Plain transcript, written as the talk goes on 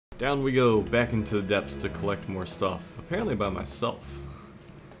Down we go, back into the depths to collect more stuff. Apparently by myself.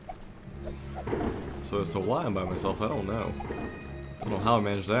 So as to why I'm by myself, I don't know. I don't know how I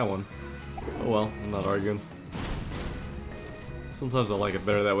managed that one. Oh well, I'm not arguing. Sometimes I like it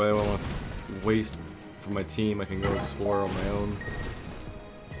better that way. I don't want to waste for my team. I can go explore on my own.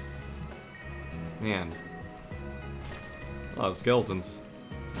 Man. A lot of skeletons.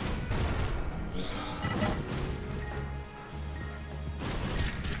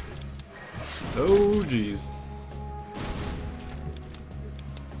 Oh, jeez.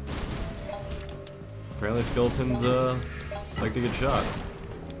 Apparently skeletons, like to get shot.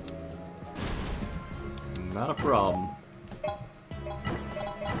 Not a problem. Here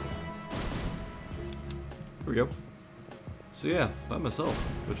we go. So yeah, by myself,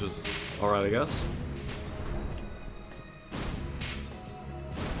 which is alright, I guess.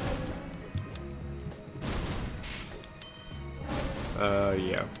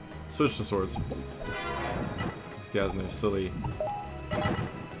 Yeah. Switch to swords. These guys in there silly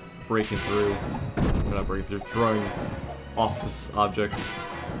breaking through. Or not breaking through, throwing office objects.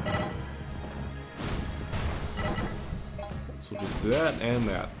 So we'll just do that and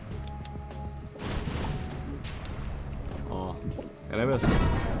that. Aw. And I missed. A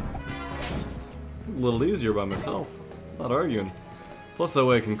little easier by myself. Not arguing. Plus that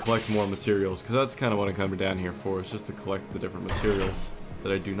way I can collect more materials, because that's kind of what I'm coming down here for, is just to collect the different materials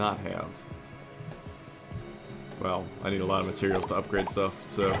that I do not have. Well, I need a lot of materials to upgrade stuff,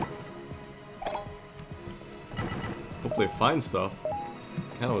 so hopefully I find stuff.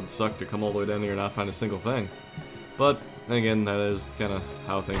 Kinda would suck to come all the way down here and not find a single thing. But, then again, that is kinda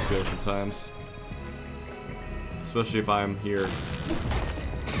how things go sometimes. Especially if I'm here.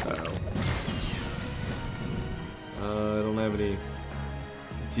 Uh-oh. I don't have any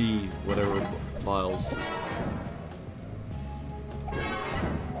D, whatever files.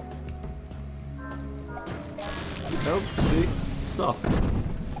 Nope, see? Stuff.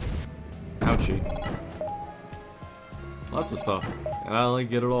 Ouchie. Lots of stuff. And I like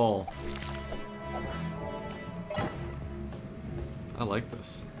get it all. I like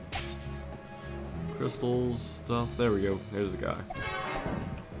this. Crystals, stuff. There we go. There's the guy.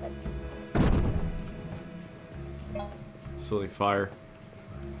 Silly fire.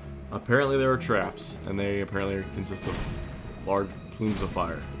 Apparently there are traps, and they apparently consist of large plumes of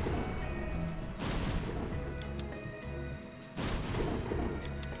fire.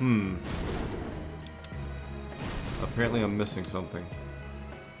 Apparently I'm missing something.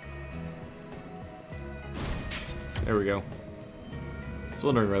 There we go. I was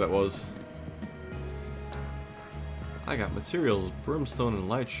wondering where that was. I got materials, brimstone and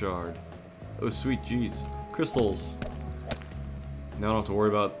light shard. Oh sweet jeez. Crystals. Now I don't have to worry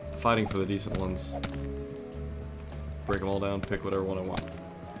about fighting for the decent ones. Break them all down, pick whatever one I want.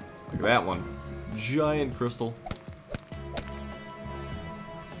 Look at that one. Giant crystal.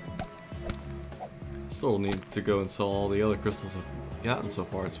 Still need to go and sell all the other crystals I've gotten so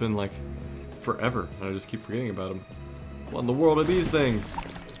far. It's been like forever, and I just keep forgetting about them. What in the world are these things?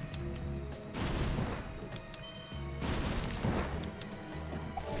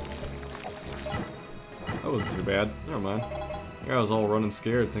 That wasn't too bad. Never mind. Here I was all running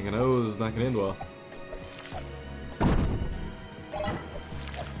scared, thinking, oh, this is not gonna end well.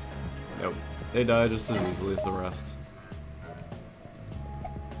 Nope. They die just as easily as the rest.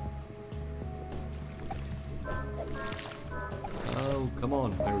 Oh, come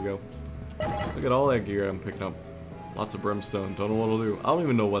on. There we go. Look at all that gear I'm picking up. Lots of brimstone. Don't know what I'll do. I don't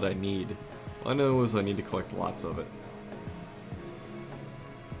even know what I need. All I know is I need to collect lots of it.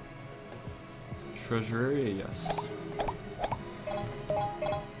 Treasure area, yes.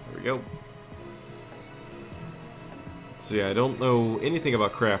 There we go. So yeah, I don't know anything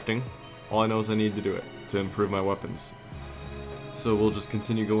about crafting. All I know is I need to do it to improve my weapons. So we'll just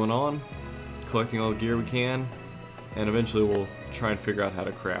continue going on, collecting all the gear we can, and eventually we'll try and figure out how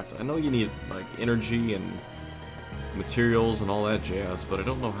to craft. I know you need like energy and materials and all that jazz, but I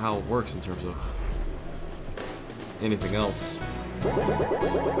don't know how it works in terms of anything else.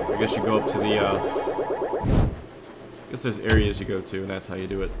 I guess you go up to the, I guess there's areas you go to, and that's how you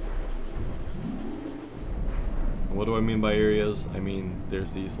do it. And what do I mean by areas? I mean,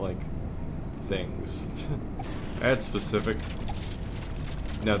 there's these, like, things. That's specific.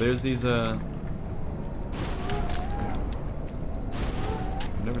 Now, there's these, I've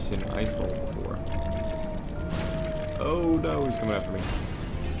never seen an ice level before. Oh no, he's coming after me.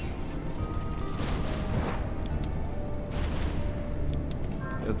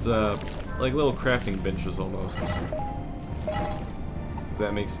 It's like little crafting benches almost. If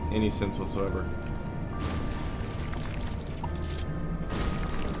that makes any sense whatsoever.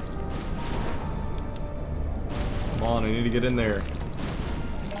 on, I need to get in there.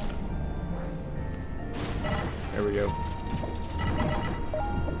 There we go.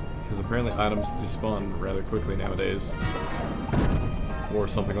 Because apparently items despawn rather quickly nowadays. Or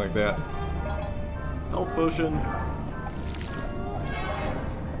something like that. Health potion.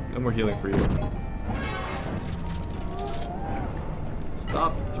 No more healing for you.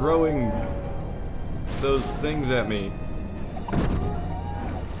 Stop throwing those things at me.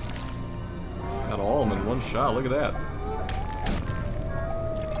 Got all of them in one shot, look at that.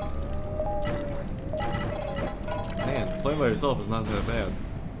 Man, playing by yourself is not that bad.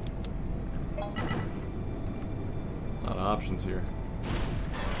 A lot of options here.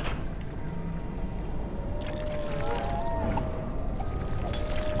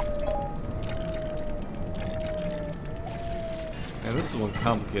 And this is one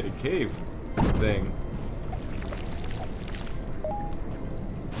complicated cave thing.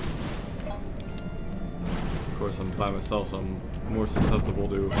 Of course, I'm by myself, so I'm more susceptible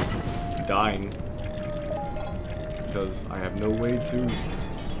to dying. Because I have no way to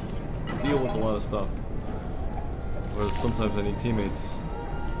deal with a lot of stuff. Whereas sometimes I need teammates.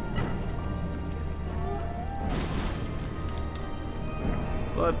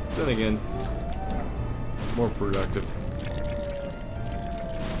 But then again, more productive.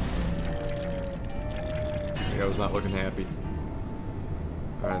 I was not looking happy.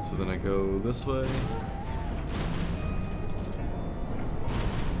 Alright, so then I go this way.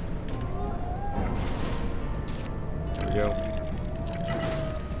 There we go.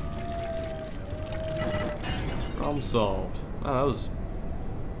 Problem solved. Wow, that was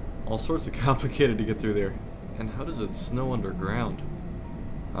all sorts of complicated to get through there. And how does it snow underground?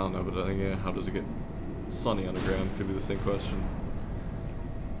 I don't know, but again, how does it get sunny underground? Could be the same question.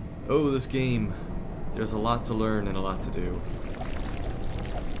 Oh, this game. There's a lot to learn and a lot to do.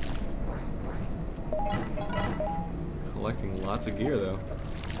 Collecting lots of gear, though.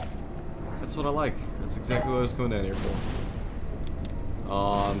 That's what I like. That's exactly what I was coming down here for.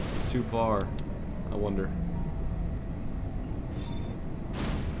 Too far. I wonder.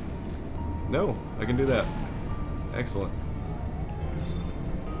 No, I can do that. Excellent.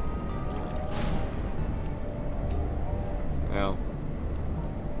 Now,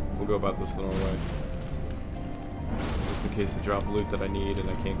 we'll go about this the normal way. Just in case they drop loot that I need and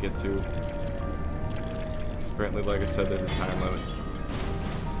I can't get to. Because apparently, like I said, there's a time limit.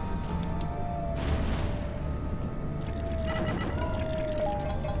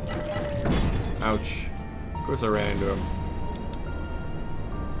 Ouch. Of course I ran into him.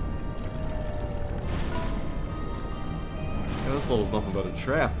 Yeah, this level's nothing but a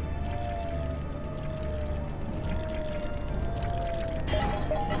trap.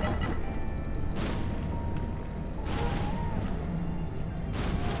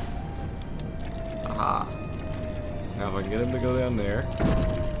 Aha. Now if I can get him to go down there.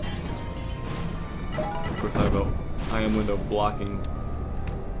 Of course I have a IM window blocking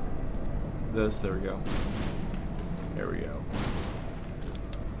this. There we go. There we go.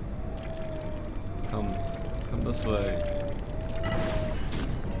 Come this way.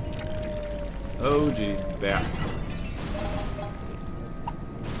 Oh gee, there.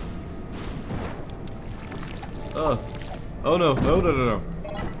 Oh no, no.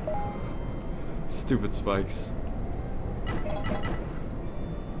 Stupid spikes.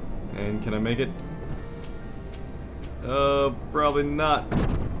 And can I make it? Probably not.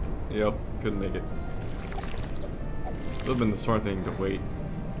 Yep, couldn't make it. Would have been the smart thing to wait.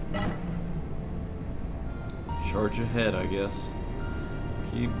 Charge ahead, I guess.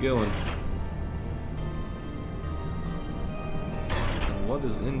 Keep going. And what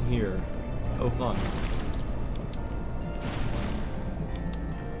is in here? Oh, fun.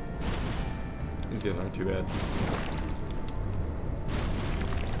 These guys aren't too bad.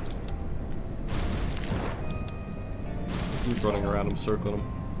 Just keep running around them, circling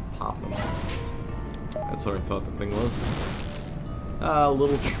them, popping them. That's what I thought the thing was. Ah,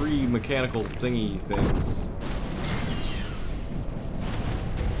 little tree mechanical thingy things.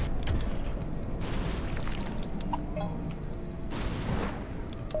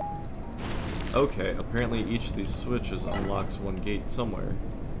 Okay, apparently each of these switches unlocks one gate somewhere.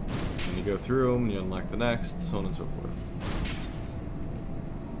 And you go through them, you unlock the next, so on and so forth.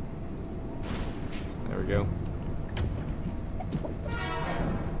 There we go.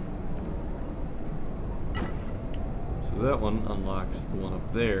 So that one unlocks the one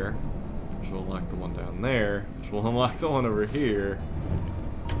up there, which will unlock the one down there, which will unlock the one over here.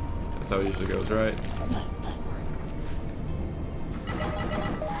 That's how it usually goes, right?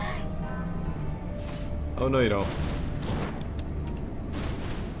 Oh, no you don't.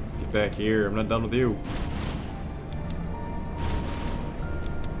 Get back here, I'm not done with you.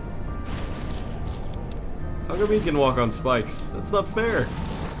 How come he can walk on spikes? That's not fair.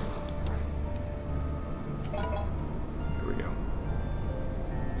 Here we go.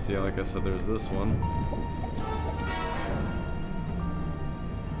 See, like I said, there's this one.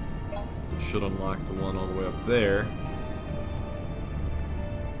 Should unlock the one all the way up there.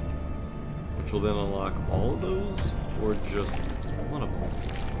 Which will then unlock all of those, or just one of them?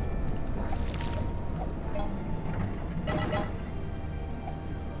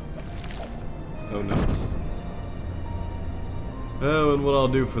 Oh, nuts. Oh, and what I'll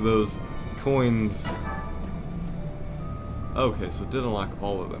do for those coins... Okay, so it did unlock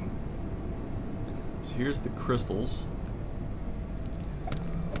all of them. So here's the crystals.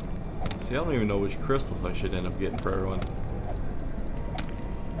 See, I don't even know which crystals I should end up getting for everyone.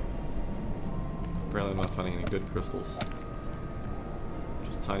 Apparently I'm not finding any good crystals.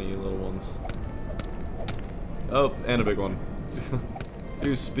 Just tiny little ones. Oh, and a big one.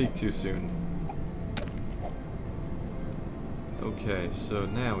 You speak too soon. Okay, so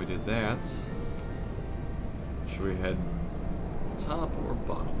now we did that. Should we head top or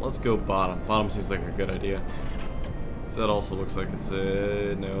bottom? Let's go bottom. Bottom seems like a good idea. So that also looks like it's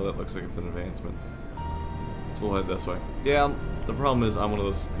a... No, that looks like it's an advancement. So we'll head this way. Yeah, the problem is I'm one of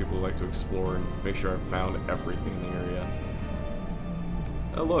those people who like to explore and make sure I've found everything in the area.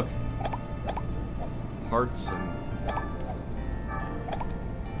 Oh, look. Hearts and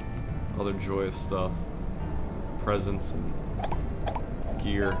other joyous stuff. Presents and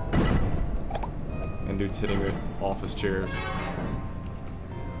gear. And dudes hitting with office chairs.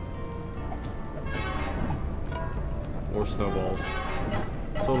 Or snowballs.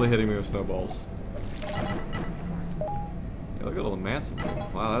 Totally hitting me with snowballs. Yeah, look at all the mats.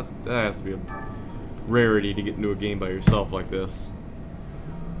 Wow, that has to be a rarity to get into a game by yourself like this.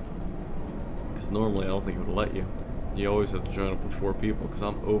 Because normally I don't think it would let you. You always have to join up with 4 people, because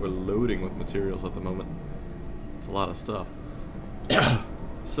I'm overloading with materials at the moment. It's a lot of stuff.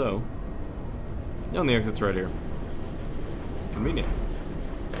 So, on the exit's right here. Convenient.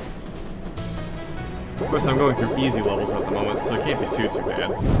 Of course, I'm going through easy levels at the moment, so it can't be too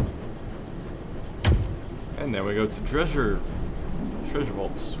bad. And there we go to treasure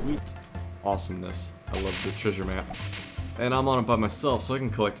vault. Sweet awesomeness. I love the treasure map. And I'm on it by myself, so I can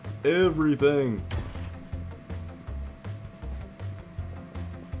collect everything.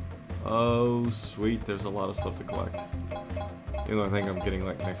 Oh, sweet. There's a lot of stuff to collect. Even though I think I'm getting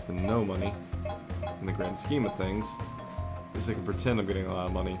like next to no money in the grand scheme of things. At least I can pretend I'm getting a lot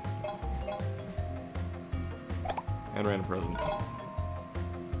of money. And random presents.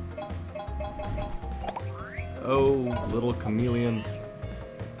 Oh, little chameleon.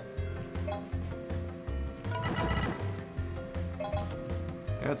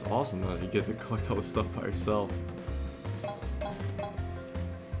 Yeah, it's awesome that you get to collect all this stuff by yourself.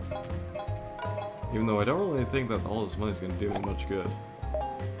 Even though I don't really think that all this money is going to do me much good.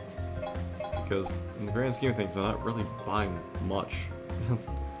 Because in the grand scheme of things, I'm not really buying much.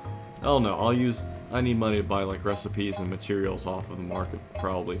 I don't know, I need money to buy like recipes and materials off of the market,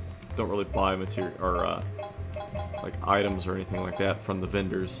 probably. Don't really buy material or like items or anything like that from the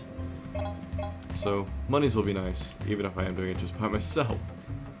vendors. So monies will be nice, even if I am doing it just by myself.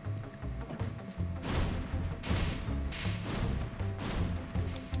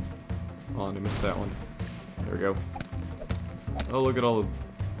 Oh, I missed that one. There we go. Oh, look at all of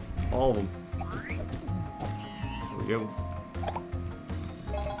them. There we go.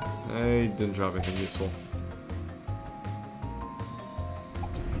 I didn't drop anything useful.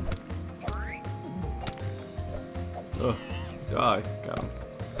 Ugh, die. Got him.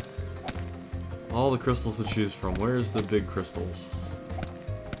 All the crystals to choose from. Where's the big crystals?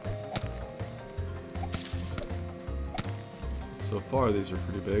 So far, these are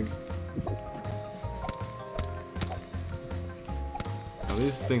pretty big. Now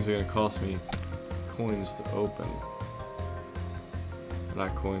these things are going to cost me coins to open.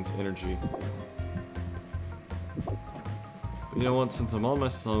 Not coins, energy. But you know what, since I'm on my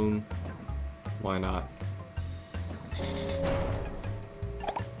own, why not?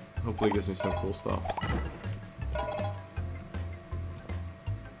 Hopefully it gives me some cool stuff.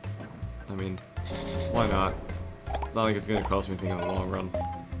 I mean, why not? Not like it's going to cost me anything in the long run.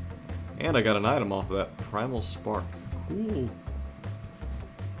 And I got an item off of that. Primal Spark. Cool.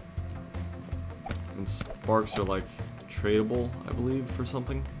 And sparks are like tradable, I believe, for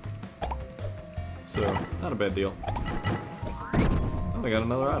something. So, not a bad deal. Oh, I got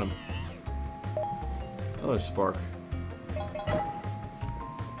another item. Another spark.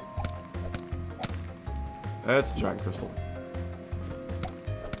 That's a giant crystal.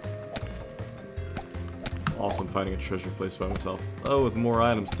 Awesome finding a treasure place by myself. Oh, with more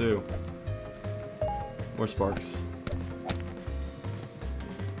items too. More sparks.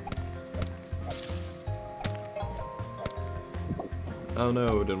 Oh no,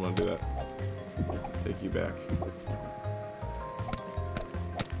 didn't want to do that. Take you back.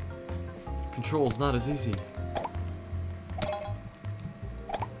 Control's not as easy.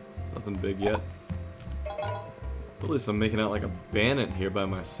 Nothing big yet. At least I'm making out like a bandit here by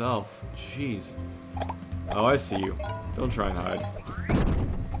myself. Jeez. Oh, I see you. Don't try and hide.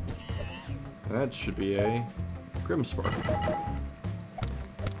 That should be a Grim Spark.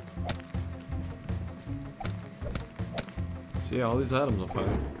 So yeah, all these items I'm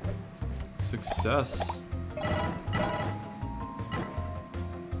finding. Success.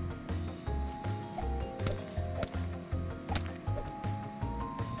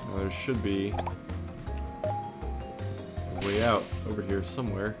 Now there should be a way out over here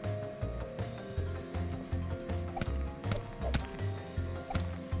somewhere.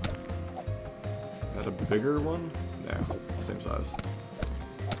 Got a bigger one? No, same size.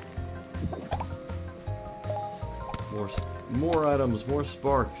 More items, more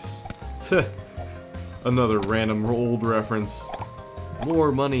sparks. Another random old reference.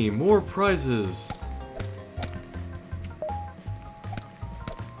 More money, more prizes.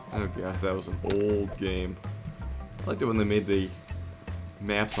 Oh god, that was an old game. I liked it when they made the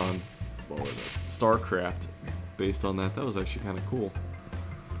maps on, what was it, StarCraft based on that. That was actually kind of cool.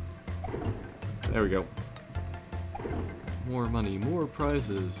 There we go. More money, more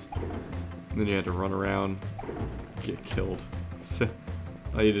prizes. And then you had to run around, get killed.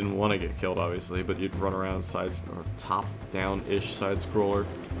 Oh, you didn't want to get killed, obviously, but you'd run around sides or top-down-ish side scroller.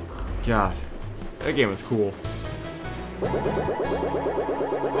 God, that game was cool.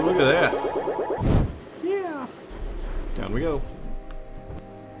 Oh, look at that! Yeah. Down we go.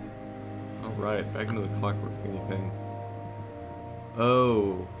 All right, back into the clockwork thingy thing.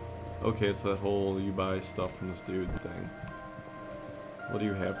 Oh, okay, it's that whole you buy stuff from this dude thing. What do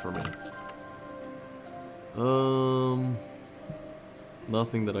you have for me?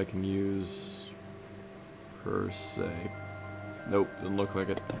 Nothing that I can use per se. Nope, doesn't look like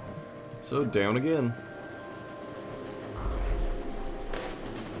it. So down again.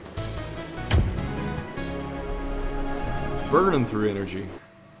 Burning through energy.